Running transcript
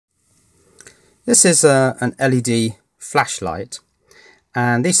This is an LED flashlight,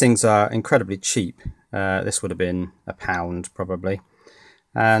 and these things are incredibly cheap. This would have been £1 probably,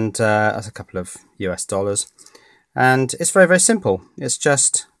 and that's a couple of US dollars. And it's very, very simple. It's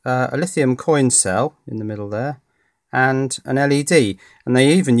just a lithium coin cell in the middle there and an LED, and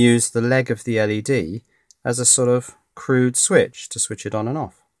they even use the leg of the LED as a sort of crude switch to switch it on and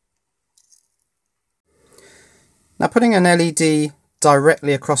off. Now, putting an LED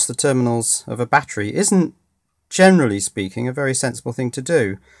directly across the terminals of a battery isn't, generally speaking, a very sensible thing to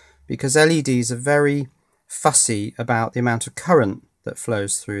do, because LEDs are very fussy about the amount of current that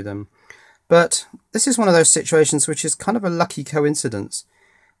flows through them. But this is one of those situations which is kind of a lucky coincidence.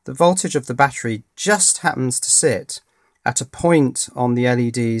 The voltage of the battery just happens to sit at a point on the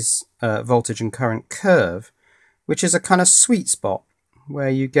LED's voltage and current curve, which is a kind of sweet spot where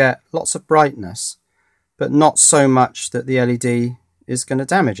you get lots of brightness, but not so much that the LED is going to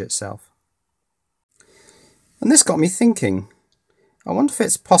damage itself. And this got me thinking, I wonder if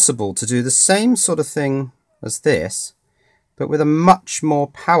it's possible to do the same sort of thing as this, but with a much more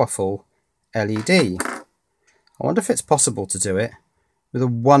powerful LED. I wonder if it's possible to do it with a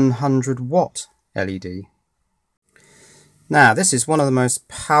 100 watt LED. Now, this is one of the most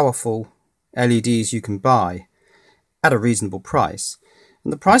powerful LEDs you can buy at a reasonable price.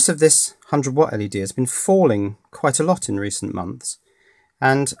 And the price of this 100 watt LED has been falling quite a lot in recent months.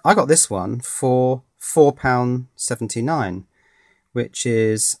 And I got this one for £4.79, which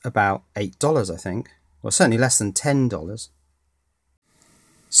is about $8, I think. Well, certainly less than $10.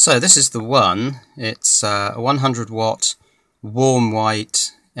 So this is the one. It's a 100 watt warm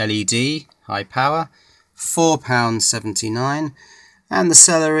white LED, high power, £4.79, and the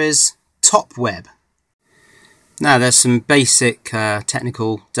seller is Top Web. Now, there's some basic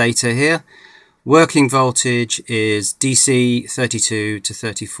technical data here. Working voltage is DC 32 to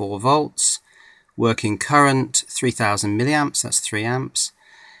 34 volts. Working current 3000 milliamps, that's 3 amps.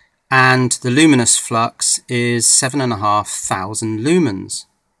 And the luminous flux is 7,500 lumens.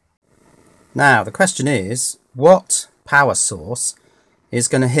 Now, the question is, what power source is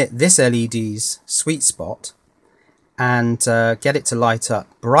going to hit this LED's sweet spot and get it to light up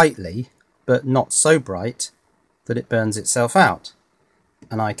brightly, but not so bright that it burns itself out?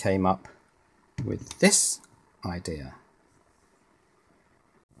 And I came up with this idea.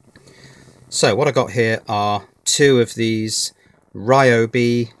 So what I got here are two of these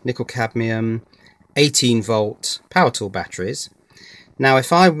Ryobi Nickel Cadmium 18 volt power tool batteries. Now,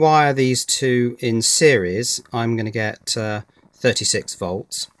 if I wire these two in series, I'm going to get 36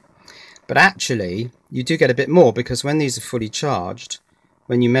 volts. But actually, you do get a bit more, because when these are fully charged,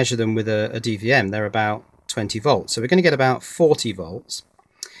 when you measure them with a DVM, they're about 20 volts. So we're going to get about 40 volts.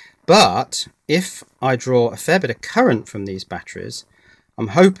 But if I draw a fair bit of current from these batteries, I'm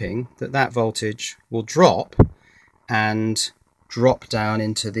hoping that that voltage will drop and drop down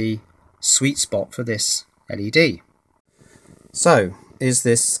into the sweet spot for this LED. So, is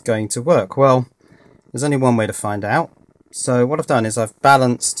this going to work? Well, there's only one way to find out. So what I've done is I've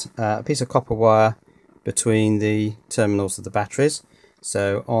balanced a piece of copper wire between the terminals of the batteries.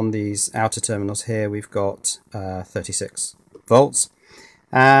 So on these outer terminals here, we've got 36 volts.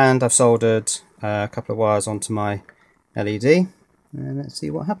 And I've soldered a couple of wires onto my LED, and let's see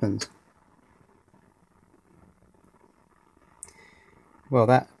what happens. Well,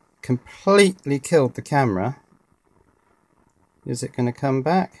 that completely killed the camera. Is it going to come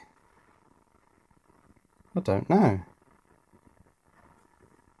back? I don't know.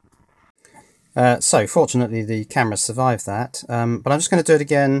 So fortunately the camera survived that, but I'm just going to do it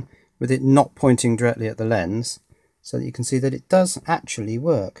again with it not pointing directly at the lens, so that you can see that it does actually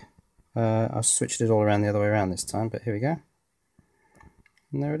work. I've switched it all around the other way around this time, but here we go.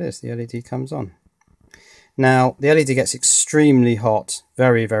 And there it is, the LED comes on. Now, the LED gets extremely hot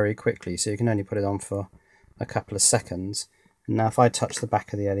very, very quickly, so you can only put it on for a couple of seconds. And now if I touch the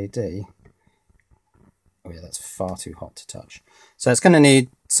back of the LED, oh yeah, that's far too hot to touch. So it's going to need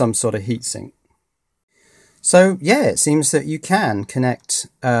some sort of heatsink. So yeah, it seems that you can connect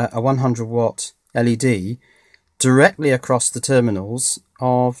a 100 watt LED directly across the terminals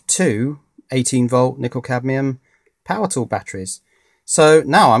of two 18 volt nickel cadmium power tool batteries. So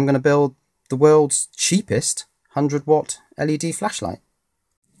now I'm going to build the world's cheapest 100 watt LED flashlight.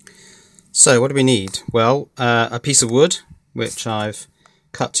 So what do we need? Well, a piece of wood, which I've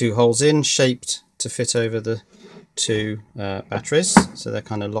cut 2 holes in, shaped to fit over the two batteries, so they're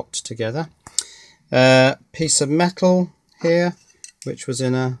kind of locked together. Piece of metal here, which was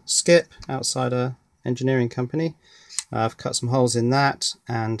in a skip outside a engineering company. I've cut some holes in that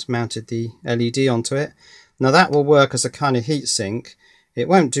and mounted the LED onto it. Now that will work as a kind of heat sink It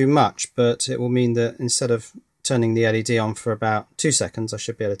won't do much, but it will mean that instead of turning the LED on for about 2 seconds, I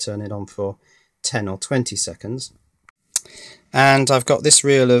should be able to turn it on for 10 or 20 seconds. And I've got this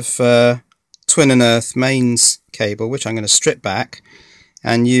reel of twin and earth mains cable, which I'm going to strip back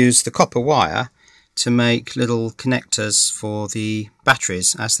and use the copper wire to make little connectors for the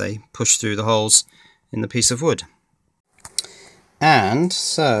batteries as they push through the holes in the piece of wood. And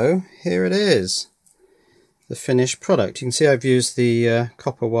so here it is, the finished product. You can see I've used the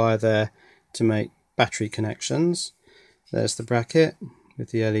copper wire there to make battery connections. There's the bracket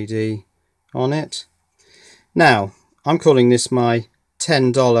with the LED on it. Now I'm calling this my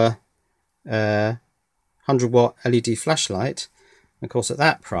 $10 100-watt LED flashlight. Of course, at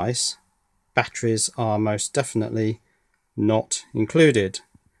that price, batteries are most definitely not included.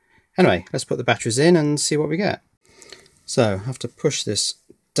 Anyway, let's put the batteries in and see what we get. So I have to push this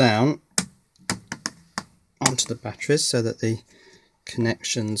down onto the batteries so that the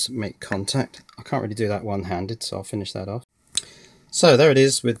connections make contact. I can't really do that one-handed, so I'll finish that off. So there it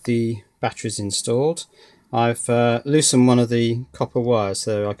is with the batteries installed. I've loosened one of the copper wires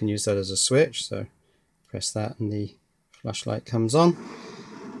so I can use that as a switch. So press that and the flashlight comes on,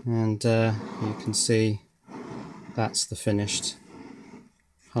 and you can see that's the finished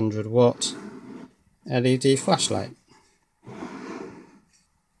 100-watt LED flashlight.